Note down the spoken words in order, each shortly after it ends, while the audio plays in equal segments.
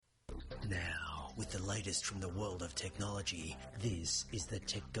Now, with the latest from the world of technology, this is the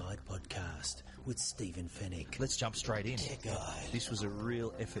Tech Guide Podcast with Stephen Fennick. Let's jump straight in. Tech Guide. This was a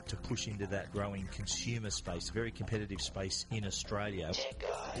real effort to push into that growing consumer space, very competitive space in Australia. Tech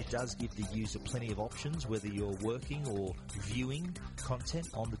Guide. It does give the user plenty of options, whether you're working or viewing content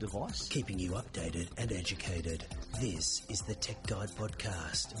on the device. Keeping you updated and educated. This is the Tech Guide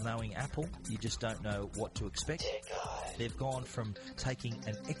Podcast. Knowing Apple, you just don't know what to expect. Tech Guide. They've gone from taking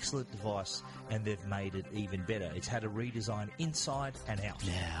an excellent device and they've made it even better. It's had a redesign inside and out.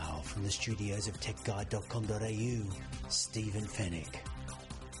 Now, from the studios of techguide.com.au, Stephen Fennick.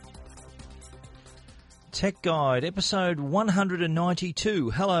 Tech Guide, episode 192.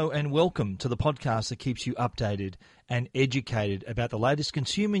 Hello and welcome to the podcast that keeps you updated and educated about the latest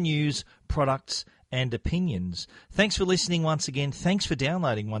consumer news, products, and opinions. Thanks for listening once again. Thanks for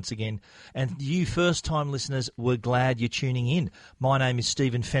downloading once again. And you first-time listeners, we're glad you're tuning in. My name is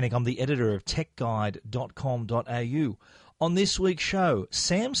Stephen Fennick. I'm the editor of techguide.com.au. On this week's show,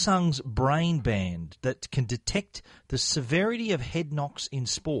 Samsung's Brain Band that can detect the severity of head knocks in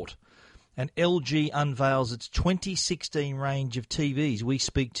sport. And LG unveils its 2016 range of TVs. We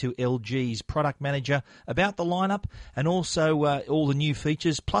speak to LG's product manager about the lineup and also all the new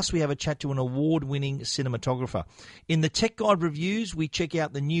features. Plus, we have a chat to an award-winning cinematographer. In the Tech Guide reviews, we check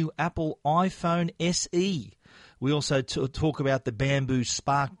out the new Apple iPhone SE. We also talk about the Bamboo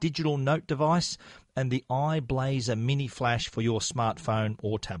Spark digital note device and the iBlazer mini flash for your smartphone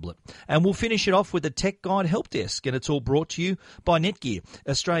or tablet. And we'll finish it off with the Tech Guide Help Desk, and it's all brought to you by Netgear,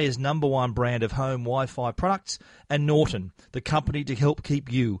 Australia's #1 brand of home Wi-Fi products, and Norton, the company to help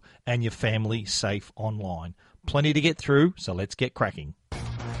keep you and your family safe online. Plenty to get through, so let's get cracking.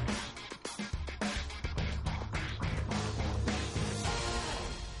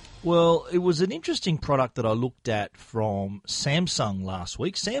 Well, it was an interesting product that I looked at from Samsung last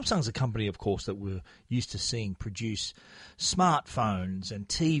week. Samsung's a company, of course, that we're used to seeing produce smartphones and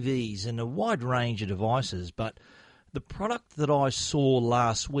TVs and a wide range of devices. But the product that I saw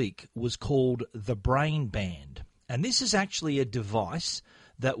last week was called the Brain Band. And this is actually a device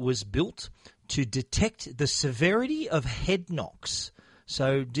that was built to detect the severity of head knocks,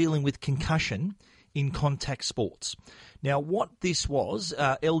 so dealing with concussion in contact sports. Now, what this was,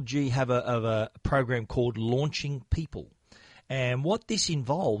 LG have a program called Launching People. And what this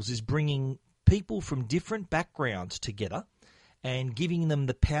involves is bringing people from different backgrounds together and giving them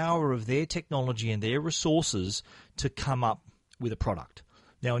the power of their technology and their resources to come up with a product.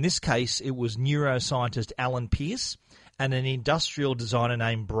 Now, in this case, it was neuroscientist Alan Pierce and an industrial designer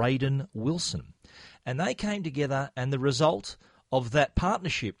named Braden Wilson. And they came together, and the result of that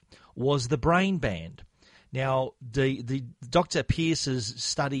partnership was the Brain Band. Now, the Dr. Pierce's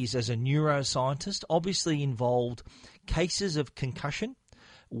studies as a neuroscientist obviously involved cases of concussion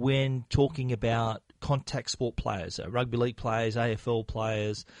when talking about contact sport players, rugby league players, AFL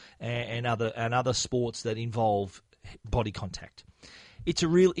players, and other sports that involve body contact. It's a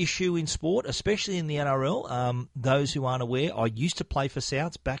real issue in sport, especially in the NRL. Those who aren't aware, I used to play for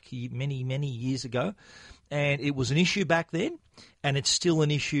Souths back many, many years ago, and it was an issue back then, and it's still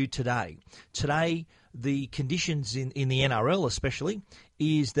an issue today. Today, the conditions in the NRL especially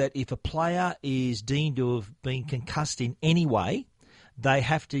is that if a player is deemed to have been concussed in any way, they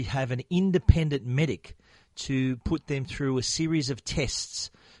have to have an independent medic to put them through a series of tests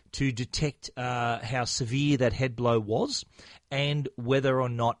to detect how severe that head blow was and whether or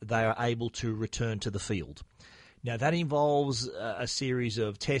not they are able to return to the field. Now, that involves a series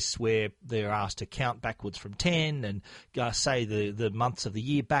of tests where they're asked to count backwards from 10 and say the months of the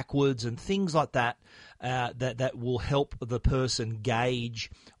year backwards and things like that, that will help the person gauge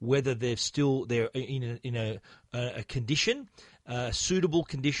whether they're in a condition, a suitable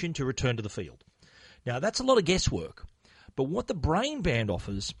condition to return to the field. Now, that's a lot of guesswork, but what the Brain Band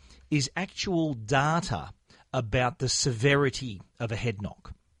offers is actual data about the severity of a head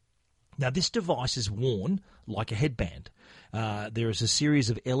knock. Now, this device is worn like a headband. There is a series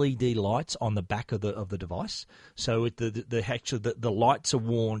of LED lights on the back of the device, so the lights are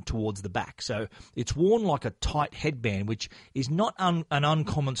worn towards the back. So it's worn like a tight headband, which is not an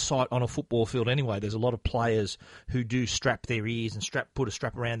uncommon sight on a football field anyway. There's a lot of players who do strap their ears and put a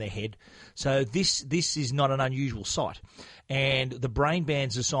strap around their head. So this is not an unusual sight. And the Brain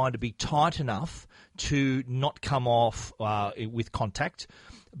Band's designed to be tight enough to not come off with contact,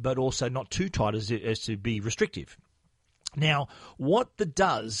 but also not too tight as to be restrictive. Now, what that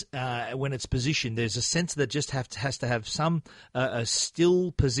does when it's positioned, there's a sensor that just has to have some a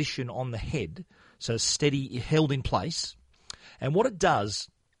still position on the head, so steady, held in place. And what it does,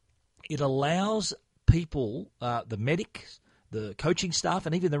 it allows people, the medics, the coaching staff,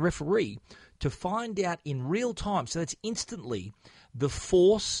 and even the referee to find out in real time, so that's instantly, the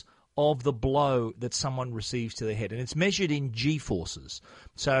force of the blow that someone receives to their head, and it's measured in G-forces.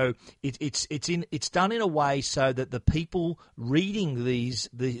 So it's done in a way so that the people reading this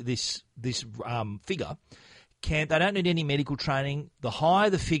figure they don't need any medical training. The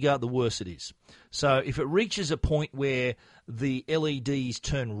higher the figure, the worse it is. So if it reaches a point where the LEDs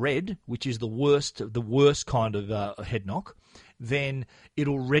turn red, which is the worst kind of head knock, then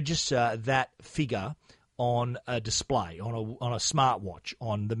it'll register that figure on a display, on a smartwatch,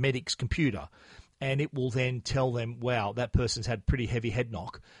 on the medic's computer, and it will then tell them, wow, that person's had pretty heavy head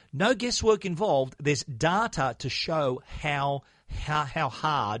knock. No guesswork involved. There's data to show how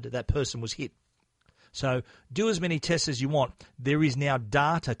hard that person was hit. So do as many tests as you want. There is now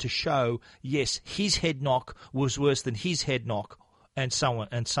data to show, yes, his head knock was worse than his head knock, and so on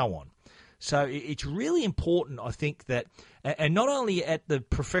and so on. So it's really important, I think, that, and not only at the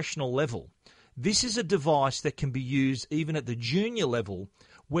professional level, this is a device that can be used even at the junior level,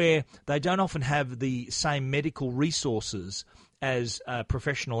 where they don't often have the same medical resources as a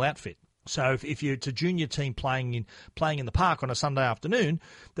professional outfit. So if it's a junior team playing in the park on a Sunday afternoon,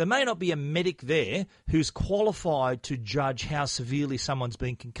 there may not be a medic there who's qualified to judge how severely someone's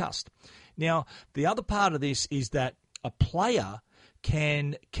been concussed. Now, the other part of this is that a player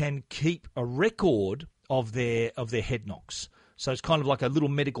can keep a record of their head knocks. So it's kind of like a little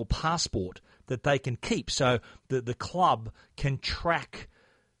medical passport that they can keep, so that the club can track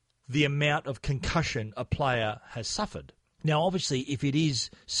the amount of concussion a player has suffered. Now, obviously, if it is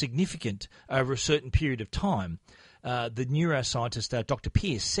significant over a certain period of time, the neuroscientist Dr.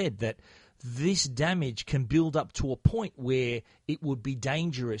 Pierce said that this damage can build up to a point where it would be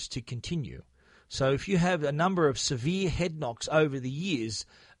dangerous to continue. So if you have a number of severe head knocks over the years,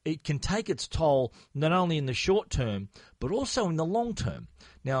 it can take its toll not only in the short term, but also in the long term.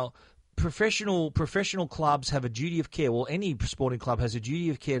 Now, professional clubs have a duty of care, well, any sporting club has a duty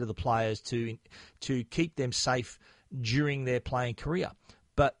of care to the players to keep them safe during their playing career.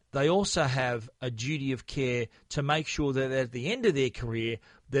 But they also have a duty of care to make sure that at the end of their career,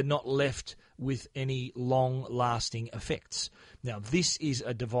 they're not left with any long-lasting effects. Now, this is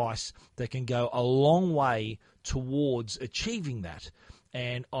a device that can go a long way towards achieving that.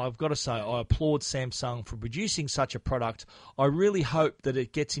 And I've got to say, I applaud Samsung for producing such a product. I really hope that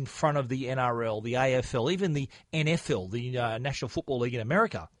it gets in front of the NRL, the AFL, even the NFL, the National Football League in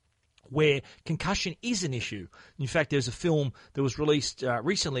America, where concussion is an issue. In fact, there's a film that was released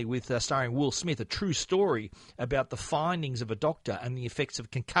recently with starring Will Smith, a true story about the findings of a doctor and the effects of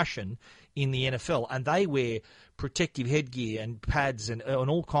concussion in the NFL. And they wear protective headgear and pads and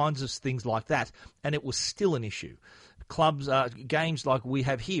all kinds of things like that, and it was still an issue. Clubs, games like we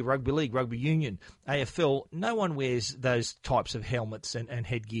have here, rugby league, rugby union, AFL, no one wears those types of helmets and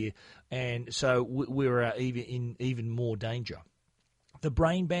headgear, and so we're in even more danger. The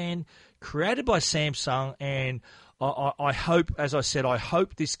Brain Band, created by Samsung, and I hope, as I said, I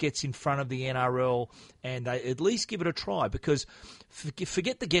hope this gets in front of the NRL and they at least give it a try, because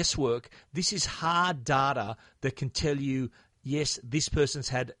forget the guesswork. This is hard data that can tell you, yes, this person's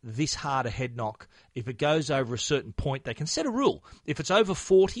had this hard a head knock. If it goes over a certain point, they can set a rule. If it's over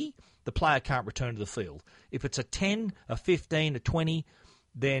 40, the player can't return to the field. If it's a 10, a 15, a 20,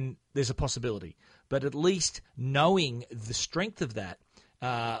 then there's a possibility. But at least knowing the strength of that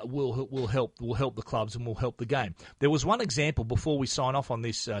will help the clubs and will help the game. There was one example before we sign off on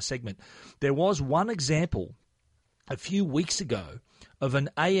this segment. There was one example a few weeks ago of an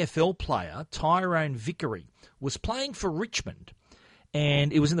AFL player, Tyrone Vickery, was playing for Richmond,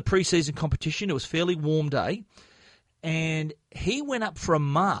 and it was in the pre-season competition. It was a fairly warm day, and he went up for a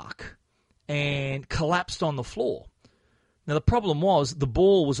mark and collapsed on the floor. Now, the problem was the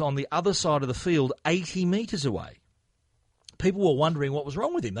ball was on the other side of the field, 80 metres away. People were wondering what was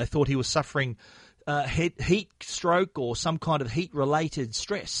wrong with him. They thought he was suffering heat stroke or some kind of heat-related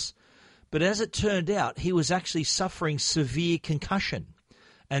stress. But as it turned out, he was actually suffering severe concussion,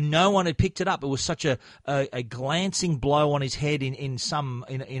 and no one had picked it up. It was such a glancing blow on his head in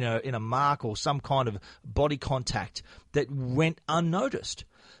a mark or some kind of body contact that went unnoticed.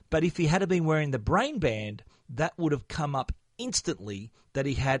 But if he had been wearing the Brain Band, that would have come up instantly that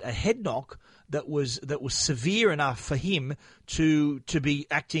he had a head knock that was severe enough for him to be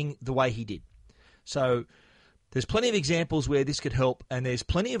acting the way he did. So There's plenty of examples where this could help, and there's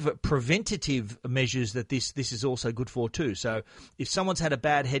plenty of preventative measures that this is also good for too. So if someone's had a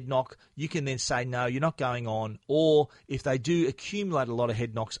bad head knock, you can then say, no, you're not going on. Or if they do accumulate a lot of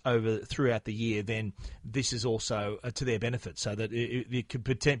head knocks throughout the year, then this is also to their benefit, so that it could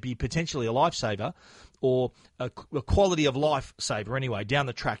be potentially a lifesaver or a quality of life saver anyway. Down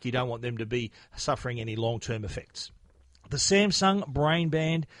the track, you don't want them to be suffering any long-term effects. The Samsung Brain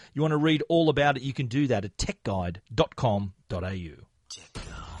Band, you want to read all about it, you can do that at techguide.com.au. Tech Guide.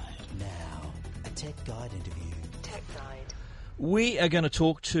 Now, a Tech Guide interview. Tech Guide. We are going to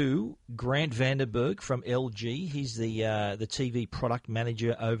talk to Grant Vandenberg from LG. He's the TV product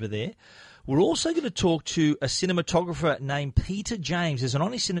manager over there. We're also going to talk to a cinematographer named Peter James. There's an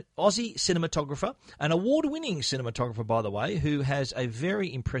Aussie cinematographer, an award-winning cinematographer, by the way, who has a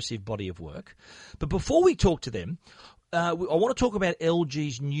very impressive body of work. But before we talk to them, I want to talk about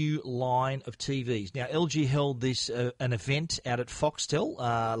LG's new line of TVs. Now, LG held an event out at Foxtel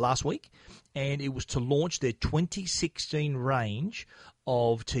last week, and it was to launch their 2016 range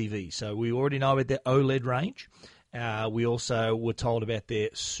of TVs. So we already know about their OLED range. We also were told about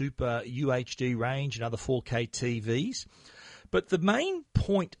their Super UHD range and other 4K TVs. But the main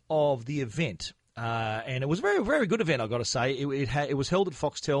point of the event, and it was a very, very good event, I've got to say. It was held at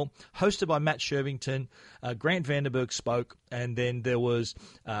Foxtel, hosted by Matt Shervington. Grant Vandenberg spoke, and then there was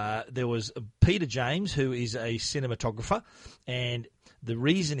Peter James, who is a cinematographer, and the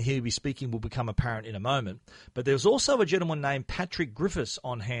reason he'll be speaking will become apparent in a moment. But there's also a gentleman named Patrick Griffiths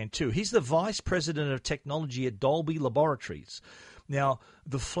on hand too. He's the Vice President of Technology at Dolby Laboratories. Now,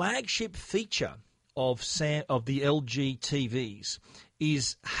 the flagship feature of the LG TVs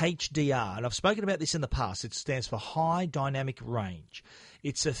is HDR. And I've spoken about this in the past. It stands for High Dynamic Range.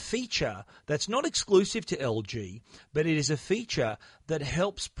 It's a feature that's not exclusive to LG, but it is a feature that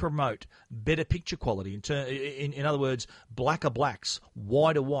helps promote better picture quality. In other words, blacker blacks,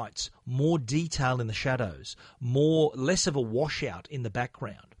 whiter whites, more detail in the shadows, less of a washout in the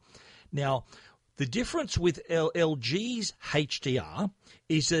background. Now, the difference with LG's HDR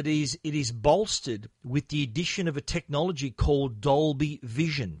is that it is bolstered with the addition of a technology called Dolby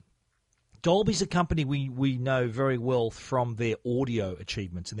Vision. Dolby's a company we know very well from their audio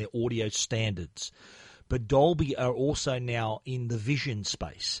achievements and their audio standards. But Dolby are also now in the vision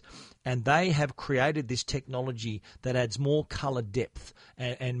space. And they have created this technology that adds more color depth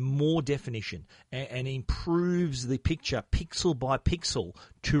and more definition and improves the picture pixel by pixel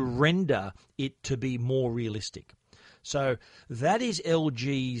to render it to be more realistic. So that is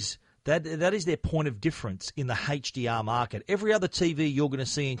LG's... That is their point of difference in the HDR market. Every other TV you're going to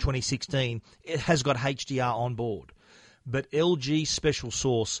see in 2016, it has got HDR on board. But LG's special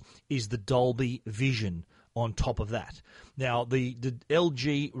sauce is the Dolby Vision on top of that. Now, the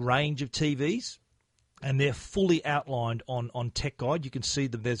LG range of TVs, and they're fully outlined on Tech Guide. You can see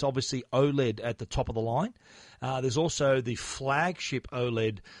that there's obviously OLED at the top of the line. There's also the flagship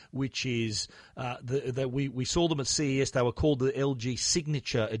OLED, which is we saw them at CES. They were called the LG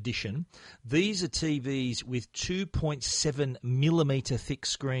Signature Edition. These are TVs with 2.7 millimeter thick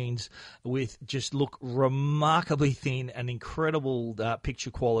screens, with just look remarkably thin and incredible picture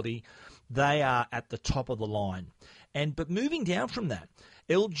quality. They are at the top of the line. But moving down from that,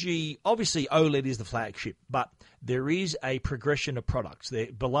 LG, obviously OLED is the flagship, but there is a progression of products.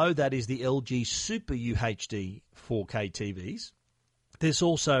 Below that is the LG Super UHD 4K TVs. There's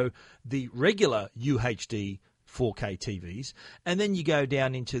also the regular UHD 4K TVs, and then you go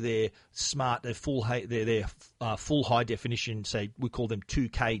down into their smart, their full high definition, say we call them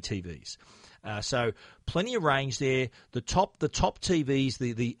 2K TVs. So plenty of range there. The top TVs,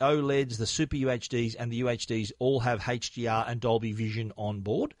 the OLEDs, the Super UHDs, and the UHDs all have HDR and Dolby Vision on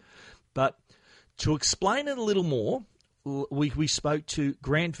board. But to explain it a little more, we spoke to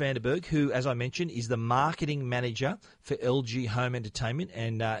Grant Vandenberg, who, as I mentioned, is the marketing manager for LG Home Entertainment,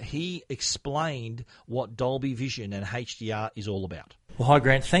 and he explained what Dolby Vision and HDR is all about. Well, hi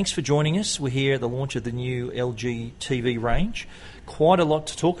Grant, thanks for joining us. We're here at the launch of the new LG TV range. Quite a lot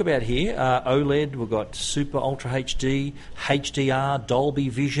to talk about here. OLED, we've got Super Ultra HD, HDR, Dolby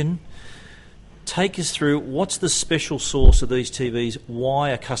Vision. Take us through, what's the special sauce of these TVs?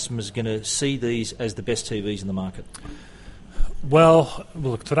 Why are customers going to see these as the best TVs in the market? Well,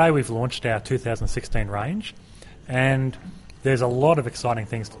 look, today we've launched our 2016 range, and there's a lot of exciting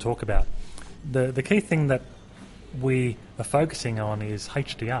things to talk about. The key thing that we are focusing on is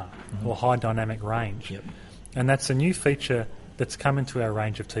HDR, or High Dynamic Range. Yep. And that's a new feature that's come into our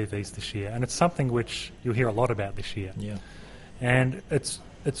range of TVs this year, and it's something which you'll hear a lot about this year. Yeah. And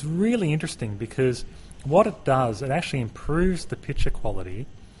it's really interesting because what it does, it actually improves the picture quality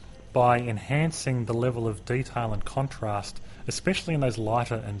by enhancing the level of detail and contrast, especially in those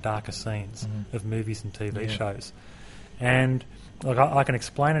lighter and darker scenes of movies and TV shows. And look, I can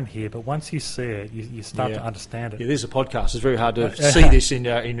explain it here, but once you see it, you start to understand it. Yeah, there's a podcast. It's very hard to see this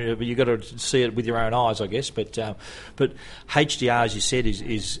but you've got to see it with your own eyes, I guess. But HDR, as you said,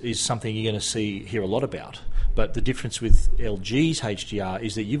 is something you're going to hear a lot about. But the difference with LG's HDR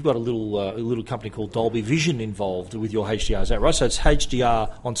is that you've got a little company called Dolby Vision involved with your HDR. Is that right? So it's HDR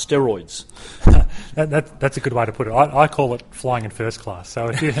on steroids. That's a good way to put it. I call it flying in first class. So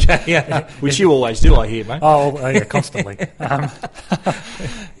if you, which you always do, I hear, mate. Yeah, constantly.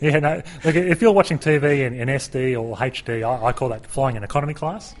 Look, if you're watching TV in SD or HD, I call that flying in economy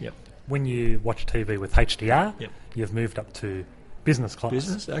class. Yep. When you watch TV with HDR, you've moved up to business class.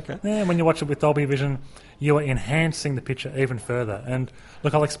 Business, okay. Yeah, when you watch it with Dolby Vision, you are enhancing the picture even further. And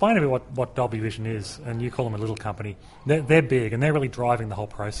look, I'll explain a bit what Dolby Vision is, and you call them a little company. They're big, and they're really driving the whole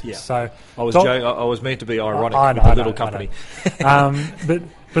process. Yeah. So I was meant to be ironic with the little company.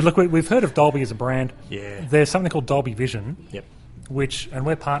 But look, we've heard of Dolby as a brand. Yeah. There's something called Dolby Vision. Yep. And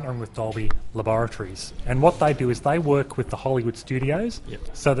we're partnering with Dolby Laboratories. And what they do is they work with the Hollywood studios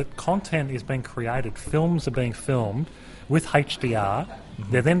so that content is being created, films are being filmed with HDR.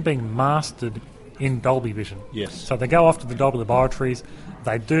 They're then being mastered in Dolby Vision. Yes. So they go off to the Dolby Laboratories,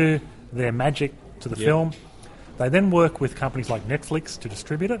 they do their magic to the film. They then work with companies like Netflix to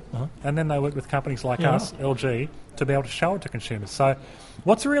distribute it, and then they work with companies like us, LG, to be able to show it to consumers. So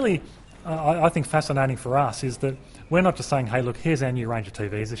what's really, I think, fascinating for us is that we're not just saying, hey, look, here's our new range of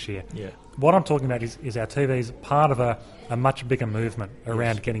TVs this year. Yeah. What I'm talking about is our TVs part of a much bigger movement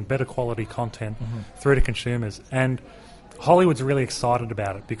around getting better quality content through to consumers. And Hollywood's really excited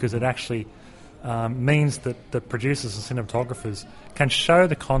about it because it actually means that the producers and cinematographers can show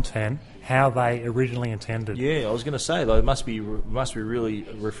the content how they originally intended. Yeah, I was going to say, though, it must be really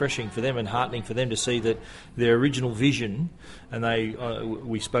refreshing for them and heartening for them to see that their original vision, and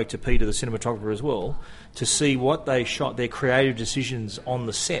we spoke to Peter, the cinematographer, as well, to see what they shot, their creative decisions on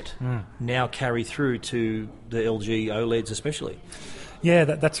the set now carry through to the LG OLEDs especially. Yeah,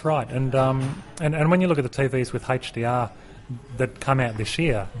 that's right. And when you look at the TVs with HDR that come out this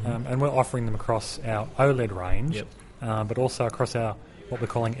year, and we're offering them across our OLED range, but also across our what we're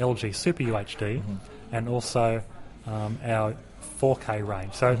calling LG Super UHD, and also our 4K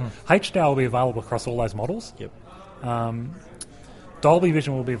range. So HDR will be available across all those models. Dolby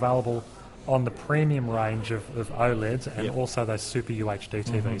Vision will be available on the premium range of OLEDs and also those Super UHD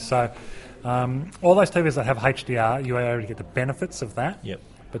TVs. So all those TVs that have HDR, you are able to get the benefits of that.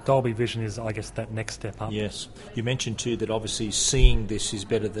 But Dolby Vision is, I guess, that next step up. Yes. You mentioned, too, that obviously seeing this is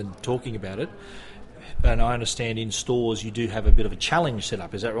better than talking about it. And I understand in stores you do have a bit of a challenge set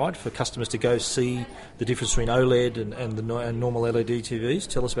up, is that right, for customers to go see the difference between OLED and normal LED TVs?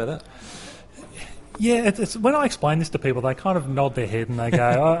 Tell us about that. Yeah, it's when I explain this to people, they kind of nod their head and they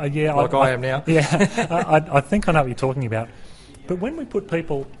go, oh, yeah. I am now. Yeah, I think I know what you're talking about. But when we put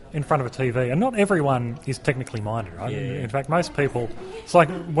people in front of a TV, and not everyone is technically minded, right? In fact, most people, it's like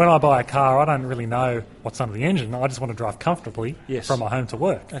when I buy a car, I don't really know what's under the engine. I just want to drive comfortably from my home to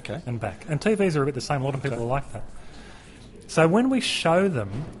work and back. And TVs are a bit the same. A lot of people are like that. So when we show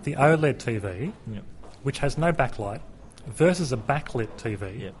them the OLED TV, which has no backlight, versus a backlit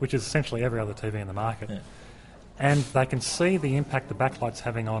TV, which is essentially every other TV in the market, and they can see the impact the backlight's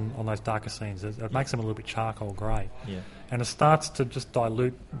having on those darker scenes. It makes them a little bit charcoal grey. And it starts to just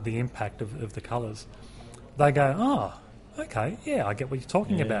dilute the impact of the colours. They go, oh, okay, yeah, I get what you're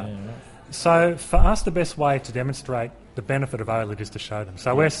talking about. So for us, the best way to demonstrate the benefit of OLED is to show them.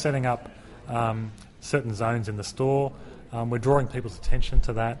 So we're setting up certain zones in the store. We're drawing people's attention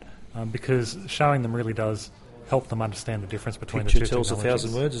to that because showing them really does help them understand the difference between the two technologies. Picture tells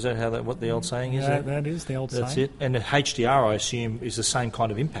 1,000 words. Is that what the old saying is? Yeah, that is the old saying. That's it. And the HDR, I assume, is the same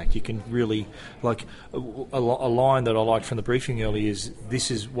kind of impact. You can really, like, a line that I liked from the briefing earlier is, this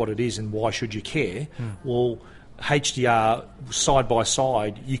is what it is and why should you care? Well, HDR, side by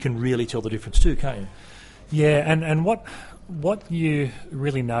side, you can really tell the difference too, can't you? Yeah, and what you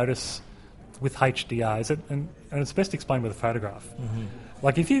really notice with HDR is that, and it's best explained with a photograph.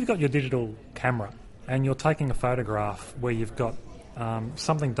 Like, if you've got your digital camera, and you're taking a photograph where you've got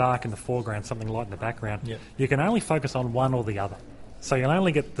something dark in the foreground, something light in the background, you can only focus on one or the other. So you'll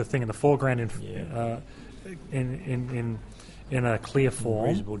only get the thing in the foreground in a clear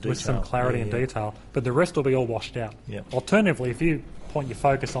form with some clarity and detail, but the rest will be all washed out. Alternatively, if you point your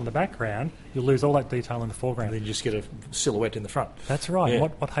focus on the background, you'll lose all that detail in the foreground. And then you just get a silhouette in the front. That's right.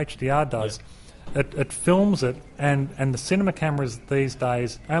 What HDR does, it films it, and the cinema cameras these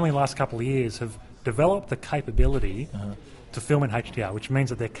days, only the last couple of years, have developed the capability to film in HDR, which means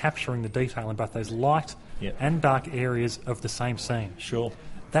that they're capturing the detail in both those light and dark areas of the same scene. Sure.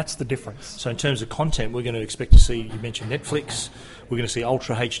 That's the difference. So in terms of content, we're going to expect to see, you mentioned Netflix, we're going to see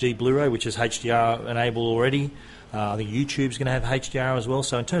Ultra HD Blu-ray, which is HDR enabled already. I think YouTube's going to have HDR as well.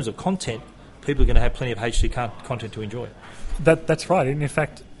 So in terms of content, people are going to have plenty of HD content to enjoy. That's right. And in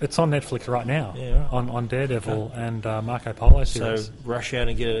fact, it's on Netflix right now, right. on Daredevil and Marco Polo series. So rush out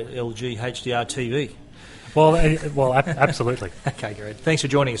and get an LG HDR TV. Well, absolutely. Okay, great. Thanks for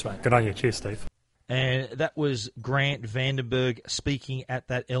joining us, mate. Good on you. Cheers, Steve. And that was Grant Vandenberg speaking at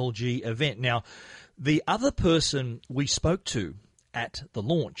that LG event. Now, the other person we spoke to at the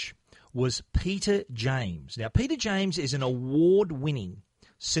launch was Peter James. Now, Peter James is an award-winning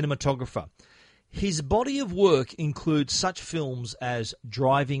cinematographer. His body of work includes such films as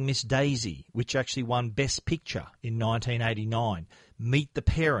Driving Miss Daisy, which actually won Best Picture in 1989, Meet the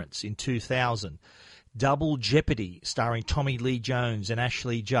Parents in 2000, Double Jeopardy, starring Tommy Lee Jones and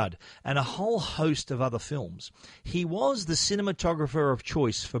Ashley Judd, and a whole host of other films. He was the cinematographer of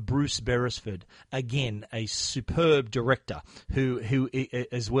choice for Bruce Beresford, again a superb director who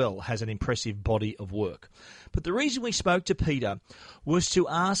as well has an impressive body of work. But the reason we spoke to Peter was to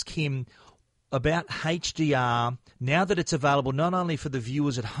ask him about HDR, now that it's available not only for the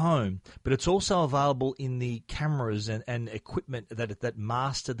viewers at home, but it's also available in the cameras and equipment that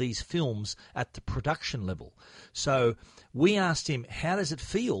master these films at the production level. So we asked him, how does it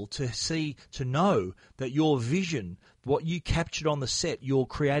feel to know that your vision, what you captured on the set, your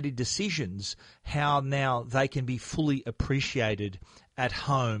creative decisions, how now they can be fully appreciated at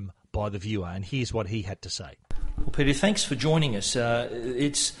home by the viewer? And here's what he had to say. Well, Peter, thanks for joining us.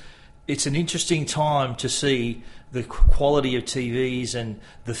 It's an interesting time to see the quality of TVs and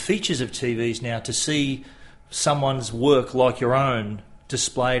the features of TVs now, to see someone's work like your own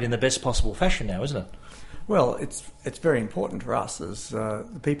displayed in the best possible fashion now, isn't it? Well, it's very important for us as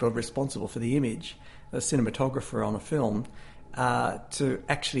the people responsible for the image, a cinematographer on a film, to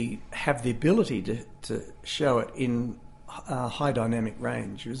actually have the ability to show it in high dynamic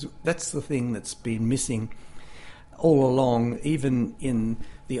range. That's the thing that's been missing all along, even in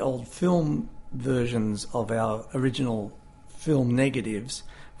the old film versions of our original film negatives,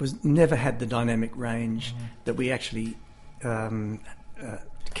 was never had the dynamic range that we actually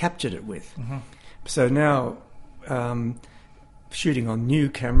captured it with. So now, shooting on new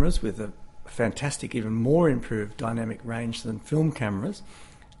cameras with a fantastic, even more improved dynamic range than film cameras,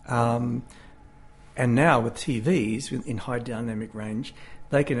 and now with TVs in high dynamic range,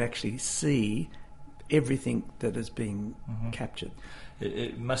 they can actually see everything that is being captured.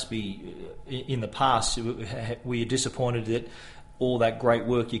 It must be, in the past, were you disappointed that all that great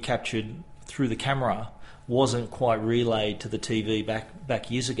work you captured through the camera wasn't quite relayed to the TV back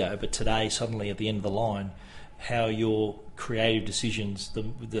years ago, but today, suddenly at the end of the line, how your creative decisions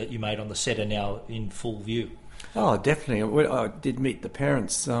that you made on the set are now in full view? Oh, definitely. I did Meet the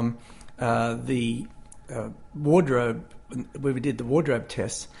Parents. The wardrobe, where we did the wardrobe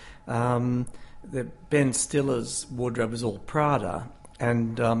tests, the Ben Stiller's wardrobe was all Prada,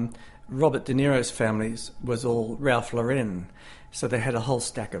 and Robert De Niro's family was all Ralph Lauren. So they had a whole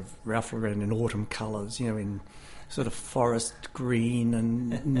stack of Ralph Lauren in autumn colours, in sort of forest green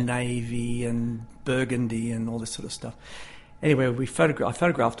and navy and burgundy and all this sort of stuff. Anyway, I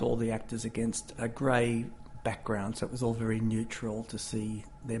photographed all the actors against a grey background, so it was all very neutral to see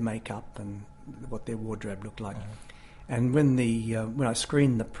their makeup and what their wardrobe looked like. And when I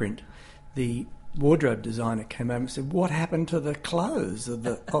screened the print, the wardrobe designer came over and said, "What happened to the clothes of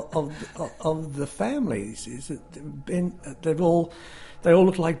the of the families? Is it Ben? They all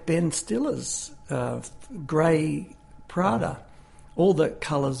look like Ben Stiller's grey Prada. All the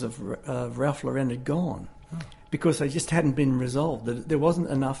colours of Ralph Lauren had gone because they just hadn't been resolved. There wasn't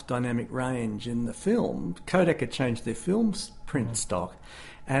enough dynamic range in the film. Kodak had changed their film print stock,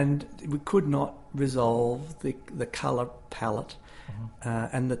 and we could not resolve the colour palette."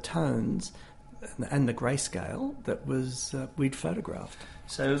 And the tones and the grayscale that was we'd photographed.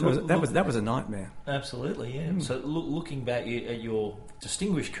 So that was a nightmare. Absolutely, yeah. So looking back at your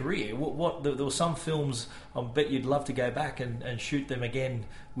distinguished career, there were some films I bet you'd love to go back and shoot them again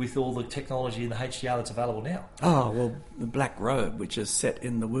with all the technology and the HDR that's available now. Oh, well, The Black Robe, which is set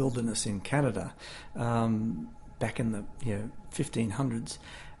in the wilderness in Canada, back in the 1500s,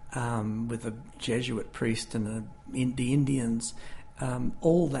 with a Jesuit priest and the Indians.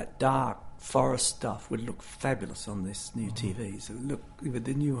 All that dark forest stuff would look fabulous on this new TV. So with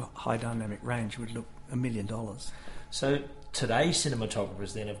the new high dynamic range, would look $1 million. So today's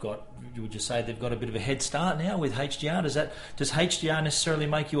cinematographers then have got, would you say they've got a bit of a head start now with HDR? Does HDR necessarily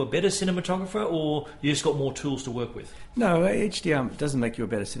make you a better cinematographer, or you just got more tools to work with? No, HDR doesn't make you a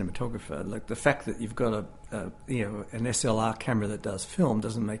better cinematographer. Like the fact that you've got an SLR camera that does film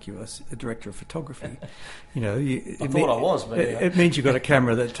doesn't make you a director of photography. I thought I was, but it means you've got a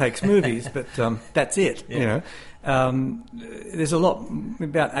camera that takes movies, but that's it. Yeah. There's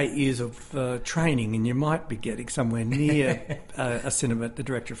about 8 years of training, and you might be getting somewhere near the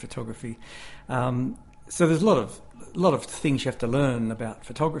director of photography. So there's a lot of things you have to learn about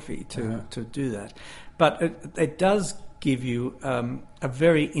photography to do that. But it does give you a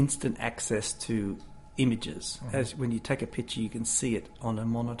very instant access to images. As when you take a picture, you can see it on a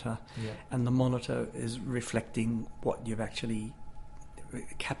monitor, and the monitor is reflecting what you've actually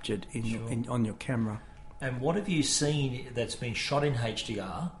captured on your camera. And what have you seen that's been shot in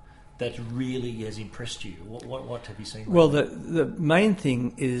HDR that really has impressed you? What have you seen? Well, the main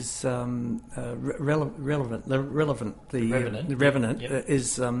thing is Revenant. The Revenant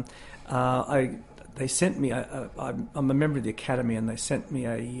is. They sent me. I'm a member of the Academy, and they sent me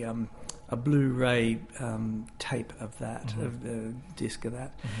a Blu-ray tape of that, of the disc of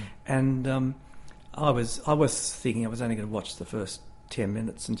that, and I was thinking I was only going to watch the first 10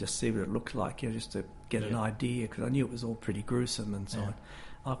 minutes and just see what it looked like, just to get an idea, because I knew it was all pretty gruesome and so on.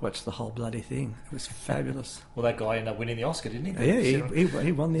 I watched the whole bloody thing. It was fabulous. Well, that guy ended up winning the Oscar, didn't he? Yeah,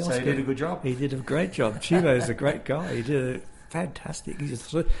 he won the Oscar. So he did a good job. He did a great job. Chivo's a great guy. He did a fantastic. He's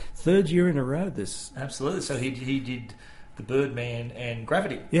third year in a row. This absolutely. So he did The Birdman and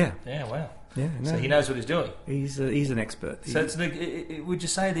Gravity. Yeah. Yeah. Wow. Yeah. No, so he knows what he's doing. He's an expert. So would you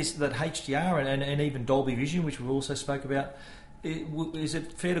say that HDR and even Dolby Vision, which we also spoke about, is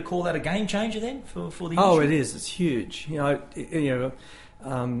it fair to call that a game changer then for the industry? Oh, it is. It's huge. I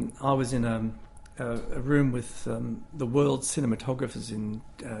was in a room with the world's cinematographers in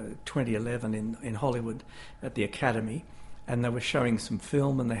 2011 in Hollywood at the Academy, and they were showing some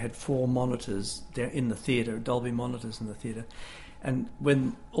film, and they had 4 monitors there in the theatre, Dolby monitors in the theatre. And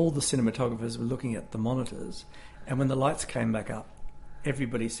when all the cinematographers were looking at the monitors, and when the lights came back up,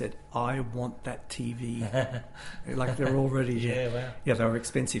 everybody said, "I want that TV." Like they're already... Wow. Yeah, they were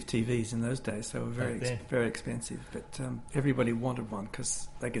expensive TVs in those days. They were very expensive. But everybody wanted one because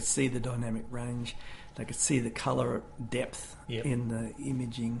they could see the dynamic range. They could see the colour depth in the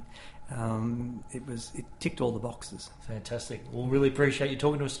imaging. It ticked all the boxes. Fantastic. We'll really appreciate you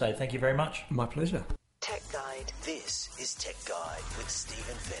talking to us today. Thank you very much. My pleasure. Tech Guide. This is Tech Guide with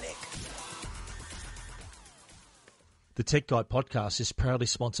Stephen Fennick. The Tech Guide podcast is proudly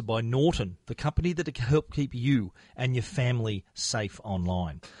sponsored by Norton, the company that can help keep you and your family safe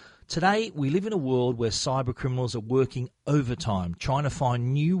online. Today, we live in a world where cyber criminals are working overtime, trying to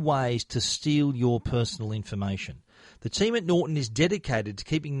find new ways to steal your personal information. The team at Norton is dedicated to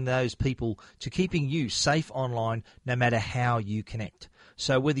keeping you safe online, no matter how you connect.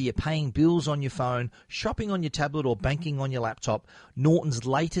 So whether you're paying bills on your phone, shopping on your tablet, or banking on your laptop, Norton's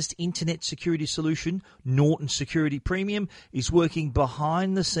latest internet security solution, Norton Security Premium, is working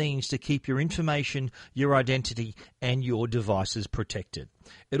behind the scenes to keep your information, your identity, and your devices protected.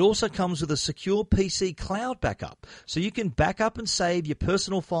 It also comes with a secure PC cloud backup, so you can back up and save your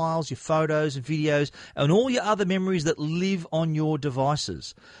personal files, your photos and videos, and all your other memories that live on your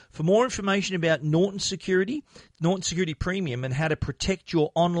devices. For more information about Norton Security Premium, and how to protect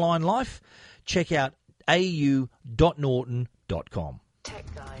your online life, check out au.norton.com.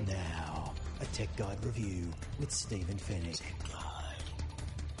 Tech Guide. Now, a Tech Guide review with Stephen Fennick.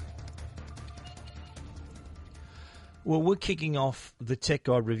 Well, we're kicking off the Tech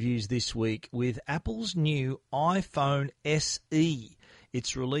Guide reviews this week with Apple's new iPhone SE.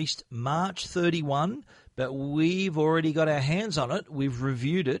 It's released March 31, but we've already got our hands on it. We've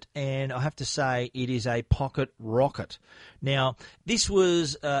reviewed it, and I have to say it is a pocket rocket. Now, this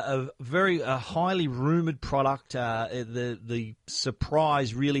was a very highly rumoured product. The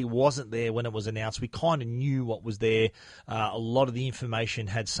surprise really wasn't there when it was announced. We kind of knew what was there. A lot of the information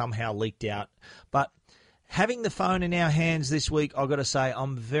had somehow leaked out, but having the phone in our hands this week, I've got to say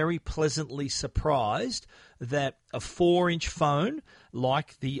I'm very pleasantly surprised that a 4-inch phone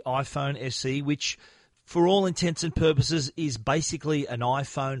like the iPhone SE, which for all intents and purposes is basically an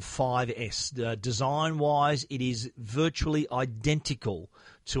iPhone 5S. Design-wise, it is virtually identical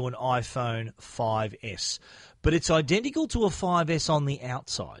to an iPhone 5S. But it's identical to a 5S on the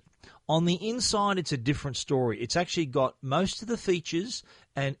outside. On the inside, it's a different story. It's actually got most of the features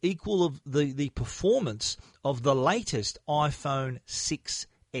and equal of the performance of the latest iPhone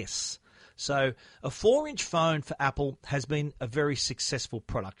 6S. So a 4-inch phone for Apple has been a very successful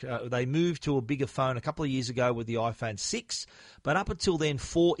product. They moved to a bigger phone a couple of years ago with the iPhone 6, but up until then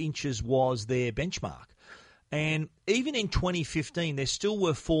 4 inches was their benchmark. And even in 2015, there still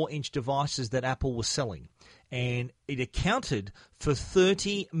were 4-inch devices that Apple was selling. And it accounted for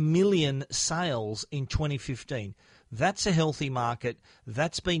 30 million sales in 2015. That's a healthy market.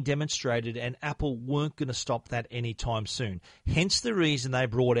 That's been demonstrated, and Apple weren't going to stop that anytime soon. Hence the reason they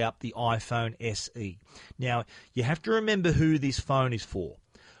brought out the iPhone SE. Now, you have to remember who this phone is for.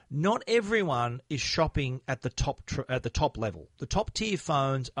 Not everyone is shopping at the top level. The top tier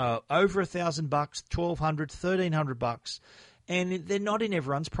phones are over $1,000, $1,200, $1,300, and they're not in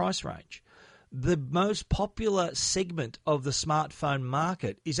everyone's price range. The most popular segment of the smartphone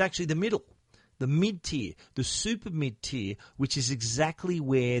market is actually the middle, the mid-tier, the super mid-tier, which is exactly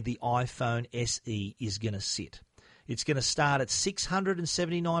where the iPhone SE is going to sit. It's going to start at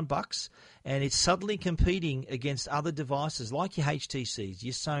 $679, and it's suddenly competing against other devices like your HTCs,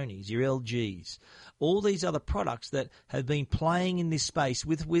 your Sonys, your LGs, all these other products that have been playing in this space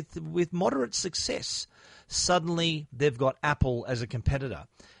with moderate success. Suddenly, they've got Apple as a competitor.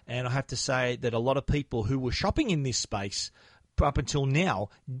 And I have to say that a lot of people who were shopping in this space up until now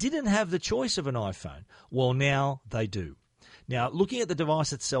didn't have the choice of an iPhone. Well, now they do. Now, looking at the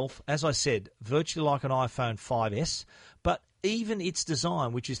device itself, as I said, virtually like an iPhone 5S, but even its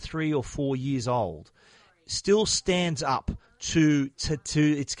design, which is 3 or 4 years old, still stands up to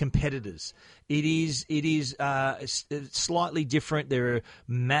its competitors. It is slightly different. There are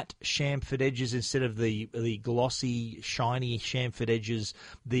matte chamfered edges instead of the glossy, shiny chamfered edges.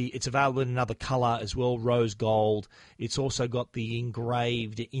 It's available in another color as well, rose gold. It's also got the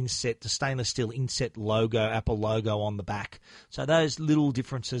engraved inset, the stainless steel inset logo, Apple logo on the back. So those little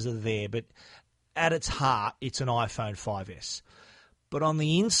differences are there, but at its heart, it's an iPhone 5S. But on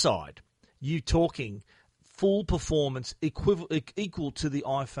the inside, you're talking full performance equal to the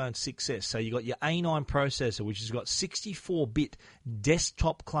iPhone 6S. So you've got your A9 processor, which has got 64-bit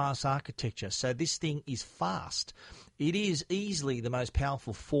desktop class architecture. So this thing is fast. It is easily the most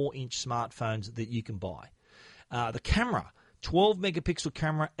powerful 4-inch smartphones that you can buy. The camera, 12-megapixel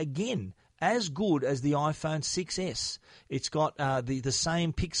camera, again, as good as the iPhone 6S. It's got the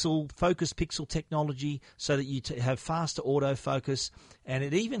same focus pixel technology so that you have faster autofocus, and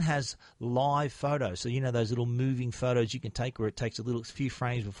it even has live photos. So, you know, those little moving photos you can take where it takes a few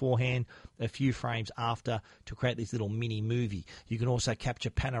frames beforehand, a few frames after to create this little mini movie. You can also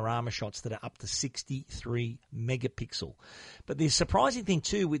capture panorama shots that are up to 63 megapixel. But the surprising thing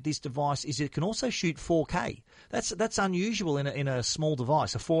too with this device is it can also shoot 4K. That's unusual in a small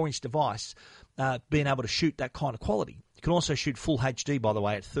device, a 4-inch device, being able to shoot that kind of quality. You can also shoot full HD, by the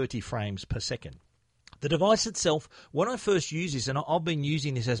way, at 30 frames per second. The device itself, when I first used this, and I've been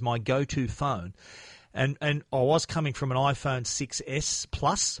using this as my go-to phone, and I was coming from an iPhone 6S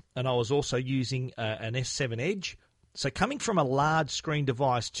Plus, and I was also using an S7 Edge. So coming from a large screen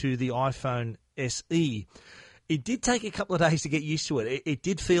device to the iPhone SE, it did take a couple of days to get used to it. It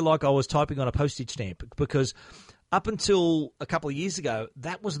did feel like I was typing on a postage stamp because up until a couple of years ago,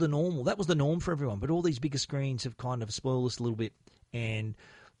 that was the normal. That was the norm for everyone. But all these bigger screens have kind of spoiled us a little bit. And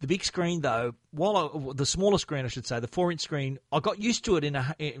the big screen, though, the smaller screen, I should say, the 4-inch screen, I got used to it in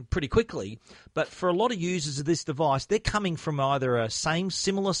pretty quickly. But for a lot of users of this device, they're coming from either a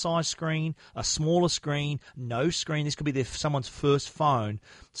similar size screen, a smaller screen, no screen. This could be someone's first phone.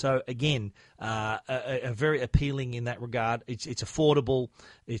 So again, a very appealing in that regard. It's affordable.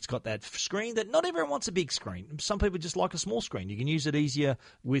 It's got that screen that not everyone wants a big screen. Some people just like a small screen. You can use it easier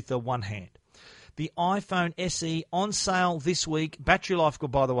with one hand. The iPhone SE on sale this week. Battery life,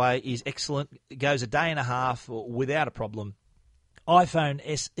 by the way, is excellent. It goes a day and a half without a problem. iPhone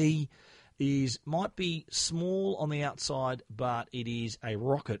SE might be small on the outside, but it is a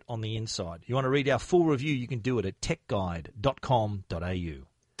rocket on the inside. You want to read our full review, you can do it at techguide.com.au.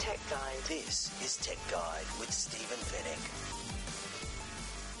 Tech Guide. This is Tech Guide with Stephen Fenech.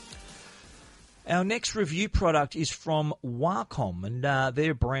 Our next review product is from Wacom, and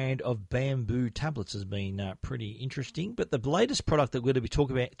their brand of bamboo tablets has been pretty interesting. But the latest product that we're going to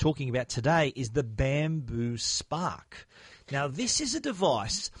be talking about today is the Bamboo Spark. Now, this is a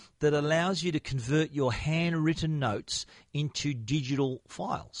device that allows you to convert your handwritten notes into digital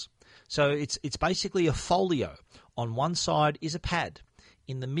files. So it's basically a folio. On one side is a pad.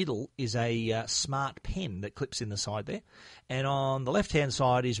 In the middle is a smart pen that clips in the side there. And on the left-hand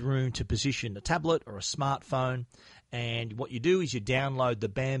side is room to position a tablet or a smartphone. And what you do is you download the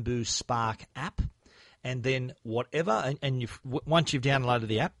Bamboo Spark app. and then whatever, and once you've downloaded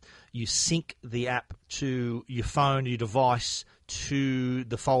the app, you sync the app to your phone, your device, to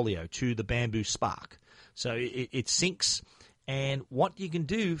the Folio, to the Bamboo Spark. So it syncs, and what you can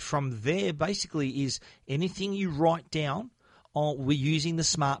do from there basically is anything you write down, we're using the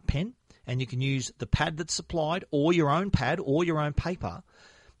Smart Pen, and you can use the pad that's supplied or your own pad or your own paper.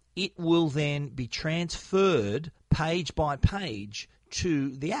 It will then be transferred page by page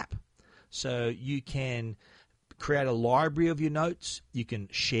to the app. So you can create a library of your notes, you can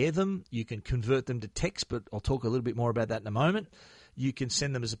share them, you can convert them to text, but I'll talk a little bit more about that in a moment. You can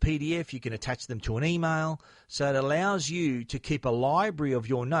send them as a PDF, you can attach them to an email. So it allows you to keep a library of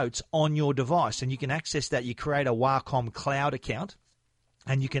your notes on your device, and you can access that. You create a Wacom Cloud account,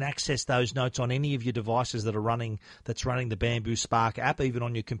 and you can access those notes on any of your devices that's running the Bamboo Spark app, even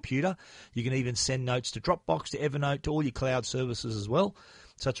on your computer. You can even send notes to Dropbox, to Evernote, to all your cloud services as well.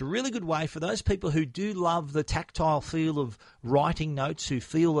 So it's a really good way for those people who do love the tactile feel of writing notes, who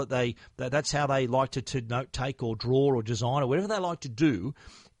feel that that's how they like to note take or draw or design or whatever they like to do.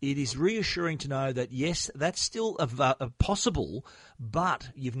 It is reassuring to know that, yes, that's still possible, but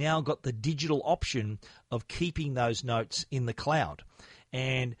you've now got the digital option of keeping those notes in the cloud.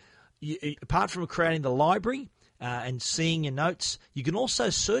 And apart from creating the library and seeing your notes, you can also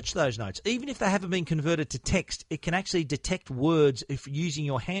search those notes. Even if they haven't been converted to text, it can actually detect words if using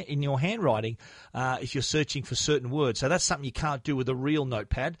in your handwriting if you're searching for certain words. So that's something you can't do with a real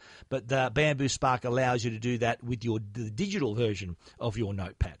notepad, but the Bamboo Spark allows you to do that with the digital version of your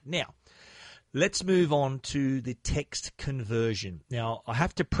notepad. Now, let's move on to the text conversion. Now, I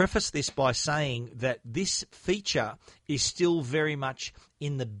have to preface this by saying that this feature is still very much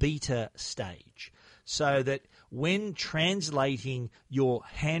in the beta stage, so that when translating your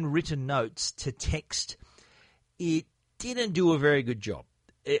handwritten notes to text, it didn't do a very good job.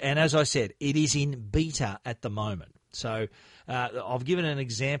 And as I said, it is in beta at the moment. So I've given an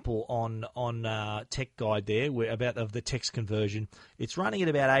example on Tech Guide there of the text conversion. It's running at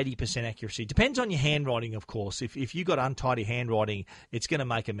about 80% accuracy. Depends on your handwriting, of course. If you've got untidy handwriting, it's going to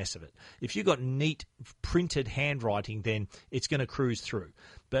make a mess of it. If you've got neat printed handwriting, then it's going to cruise through.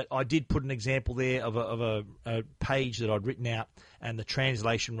 But I did put an example there of a page that I'd written out, and the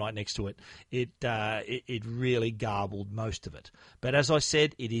translation right next to it. It really garbled most of it. But as I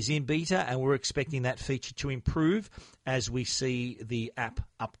said, it is in beta, and we're expecting that feature to improve as we see the app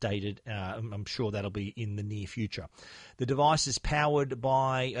updated. I'm sure that'll be in the near future. The device is powered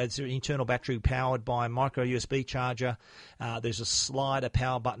by it's an internal battery powered by a micro USB charger. There's a slider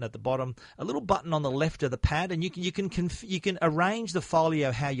power button at the bottom, a little button on the left of the pad, and you can arrange the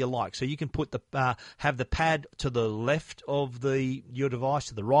folio how you like. So you can put have the pad to the left of your device,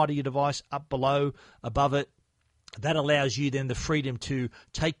 to the right of your device, up, below, above it. That allows you then the freedom to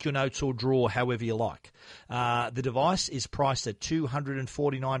take your notes or draw however you like. The device is priced at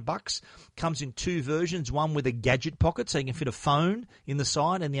 $249. Comes in two versions, one with a gadget pocket so you can fit a phone in the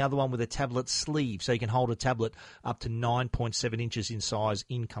side, and the other one with a tablet sleeve so you can hold a tablet up to 9.7 inches in size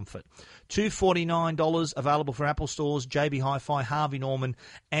in comfort. $249 available for Apple stores, JB Hi-Fi, Harvey Norman,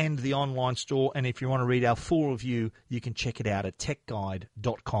 and the online store. And if you want to read our full review, you can check it out at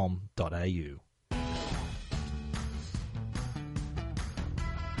techguide.com.au.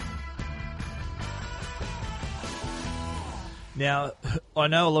 Now, I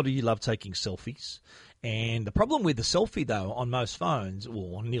know a lot of you love taking selfies, and the problem with the selfie, though, on most phones,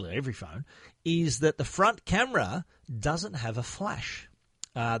 or on nearly every phone, is that the front camera doesn't have a flash.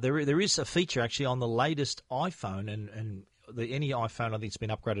 There is a feature, actually, on the latest iPhone, and any iPhone, I think it's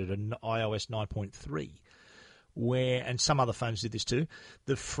been upgraded to iOS 9.3, and some other phones did this too,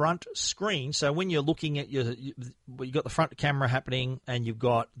 the front screen. So when you're looking at you've got the front camera happening, and you've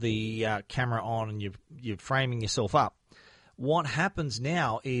got the camera on, and you're framing yourself up. What happens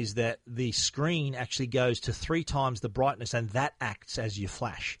now is that the screen actually goes to 3 times the brightness, and that acts as your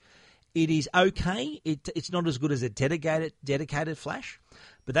flash. It is okay. It's not as good as a dedicated flash,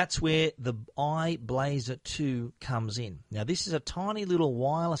 but that's where the iBlazer 2 comes in. Now, this is a tiny little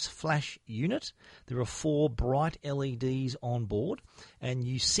wireless flash unit. There are 4 bright LEDs on board, and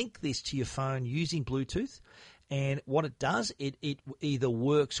you sync this to your phone using Bluetooth. And what it does, it either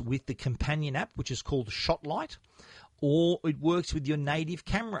works with the companion app, which is called Shotlight, or it works with your native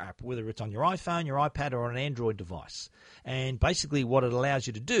camera app, whether it's on your iPhone, your iPad, or an Android device. And basically what it allows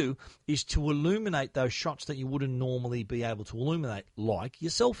you to do is to illuminate those shots that you wouldn't normally be able to illuminate, like your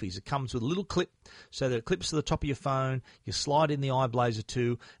selfies. It comes with a little clip, so that it clips to the top of your phone, you slide in the iBlazer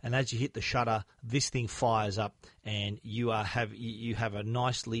 2, and as you hit the shutter, this thing fires up, and you have a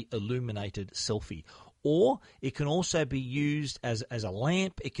nicely illuminated selfie. or it can also be used as a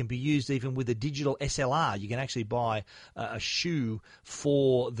lamp. It can be used even with a digital SLR. You can actually buy a shoe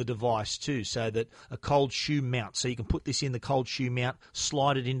for the device too, so that a cold shoe mount. So you can put this in the cold shoe mount,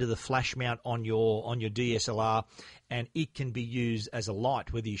 slide it into the flash mount on your DSLR, and it can be used as a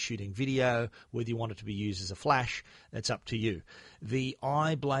light, whether you're shooting video, whether you want it to be used as a flash, that's up to you. The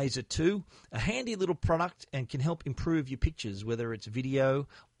iBlazer 2, a handy little product and can help improve your pictures, whether it's video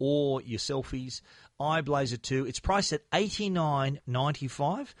or your selfies. iBlazer 2, it's priced at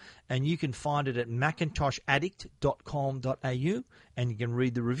 $89.95, and you can find it at macintoshanddict.com.au, and you can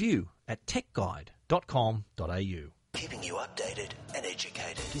read the review at techguide.com.au. Keeping you updated and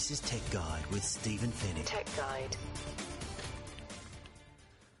educated. This is Tech Guide with Stephen Fennick. Tech Guide.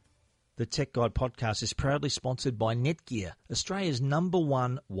 The Tech Guide podcast is proudly sponsored by Netgear, Australia's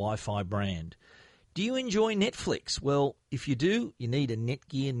 #1 Wi-Fi brand. Do you enjoy Netflix? Well, if you do, you need a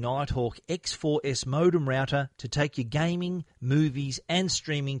Netgear Nighthawk X4S modem router to take your gaming, movies and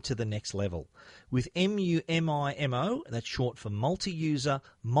streaming to the next level. With MU-MIMO, that's short for multi-user,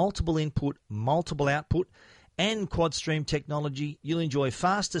 multiple input, multiple output, and quad stream technology, you'll enjoy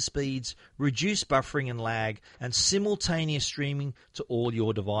faster speeds, reduced buffering and lag, and simultaneous streaming to all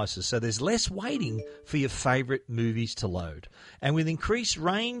your devices. So there's less waiting for your favourite movies to load. And with increased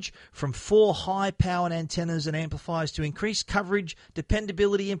range from 4 high-powered antennas and amplifiers to increased coverage,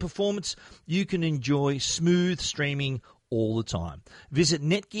 dependability and performance, you can enjoy smooth streaming all the time. Visit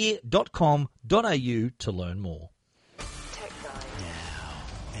netgear.com.au to learn more. Tech Guide. Now,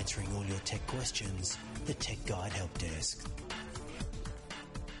 answering all your tech questions, the Tech Guide Help Desk.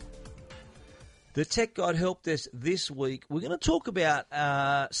 The Tech Guide Help Desk this week, we're going to talk about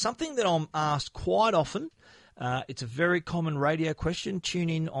something that I'm asked quite often. It's a very common radio question. Tune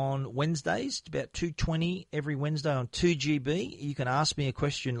in on Wednesdays, about 2:20 every Wednesday on 2GB. You can ask me a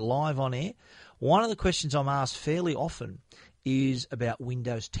question live on air. One of the questions I'm asked fairly often is about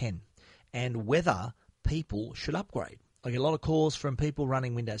Windows 10 and whether people should upgrade. I get a lot of calls from people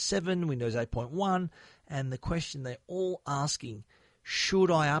running Windows 7, Windows 8.1, and the question they're all asking, should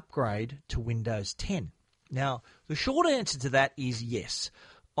I upgrade to Windows 10? Now, the short answer to that is yes.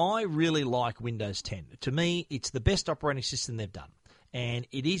 I really like Windows 10. To me, it's the best operating system they've done. And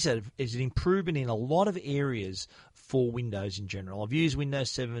it is an improvement in a lot of areas for Windows in general. I've used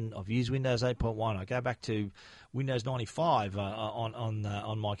Windows 7, I've used Windows 8.1, I go back to Windows 95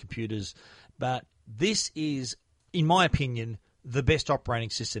 on my computers. But this is, in my opinion, the best operating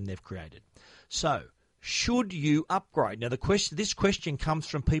system they've created. So, should you upgrade? Now, this question comes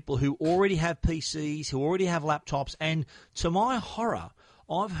from people who already have PCs, who already have laptops, and to my horror,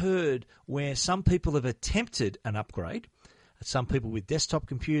 I've heard where some people have attempted an upgrade, some people with desktop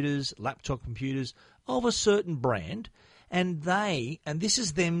computers, laptop computers of a certain brand, and this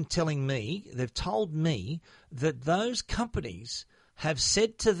is them telling me, they've told me that those companies have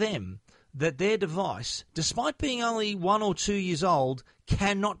said to them that their device, despite being only 1 or 2 years old,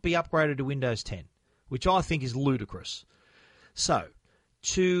 cannot be upgraded to Windows 10, which I think is ludicrous. So,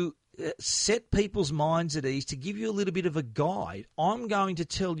 to set people's minds at ease, to give you a little bit of a guide, I'm going to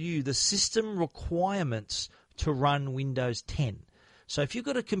tell you the system requirements to run Windows 10. So if you've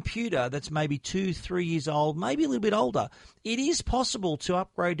got a computer that's maybe 2-3 years old, maybe a little bit older, it is possible to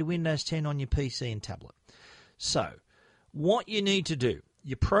upgrade to Windows 10 on your PC and tablet. So, what you need to do,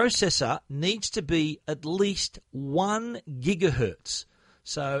 your processor needs to be at least 1 gigahertz.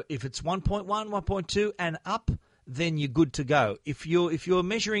 So if it's 1.1, 1.2 and up, then you're good to go. If you're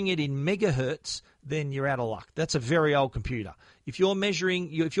measuring it in megahertz, then you're out of luck. That's a very old computer. If your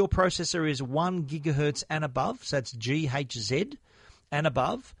processor is 1 gigahertz and above, so that's GHz and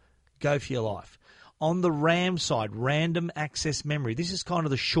above, go for your life. On the RAM side, random access memory. This is kind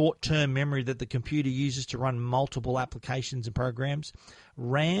of the short-term memory that the computer uses to run multiple applications and programs.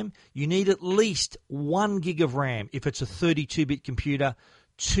 RAM, you need at least 1 gig of RAM if it's a 32-bit computer,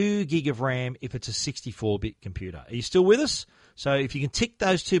 2 gig of RAM if it's a 64-bit computer. Are you still with us? So if you can tick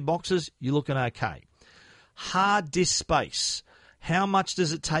those 2 boxes, you're looking okay. Hard disk space. How much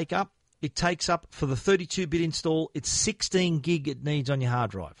does it take up? It takes up, for the 32-bit install, it's 16 gig it needs on your hard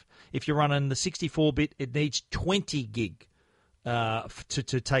drive. If you're running the 64-bit, it needs 20 gig to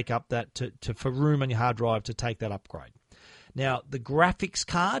take up that, for room on your hard drive to take that upgrade. Now, the graphics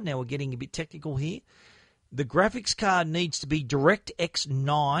card, now we're getting a bit technical here. The graphics card needs to be DirectX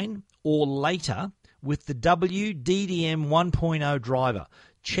 9 or later with the WDDM 1.0 driver.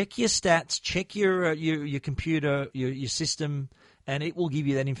 Check your stats, check your computer, your system, and it will give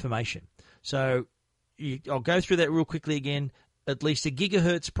you that information. So I'll go through that real quickly again. At least a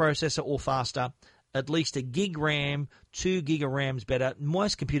gigahertz processor or faster, at least a gig RAM, 2 gig of RAM's better.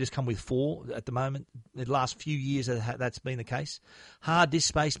 Most computers come with 4 at the moment. In the last few years, that's been the case. Hard disk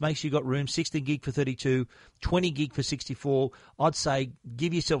space, make sure you've got room. 16 gig for 32, 20 gig for 64. I'd say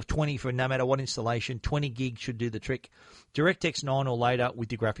give yourself 20 for no matter what installation. 20 gig should do the trick. DirectX 9 or later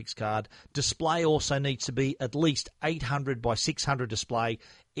with your graphics card. Display also needs to be at least 800 by 600 display.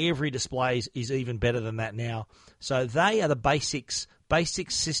 Every display is even better than that now. So they are the basic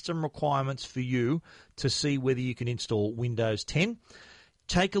system requirements for you to see whether you can install Windows 10.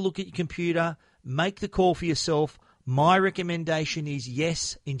 Take a look at your computer. Make the call for yourself. My recommendation is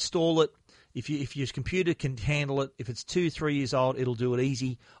yes, install it. If your computer can handle it, if it's 2-3 years old, it'll do it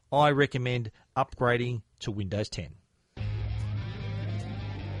easy. I recommend upgrading to Windows 10.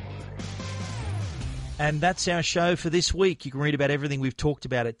 And that's our show for this week. You can read about everything we've talked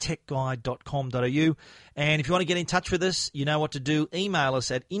about at techguide.com.au. And if you want to get in touch with us, you know what to do. Email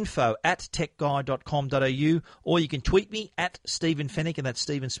us at info@techguide.com.au, or you can tweet me at Stephen Fennick, and that's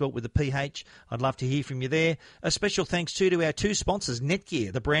Stephen spelt with a PH. I'd love to hear from you there. A special thanks too to our 2 sponsors,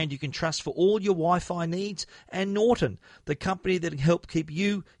 Netgear, the brand you can trust for all your Wi-Fi needs, and Norton, the company that can help keep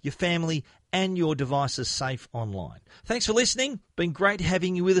you, your family, and your devices safe online. Thanks for listening. Been great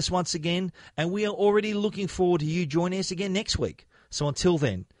having you with us once again, and we are already looking forward to you joining us again next week. So until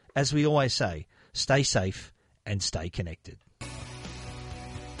then, as we always say, stay safe and stay connected.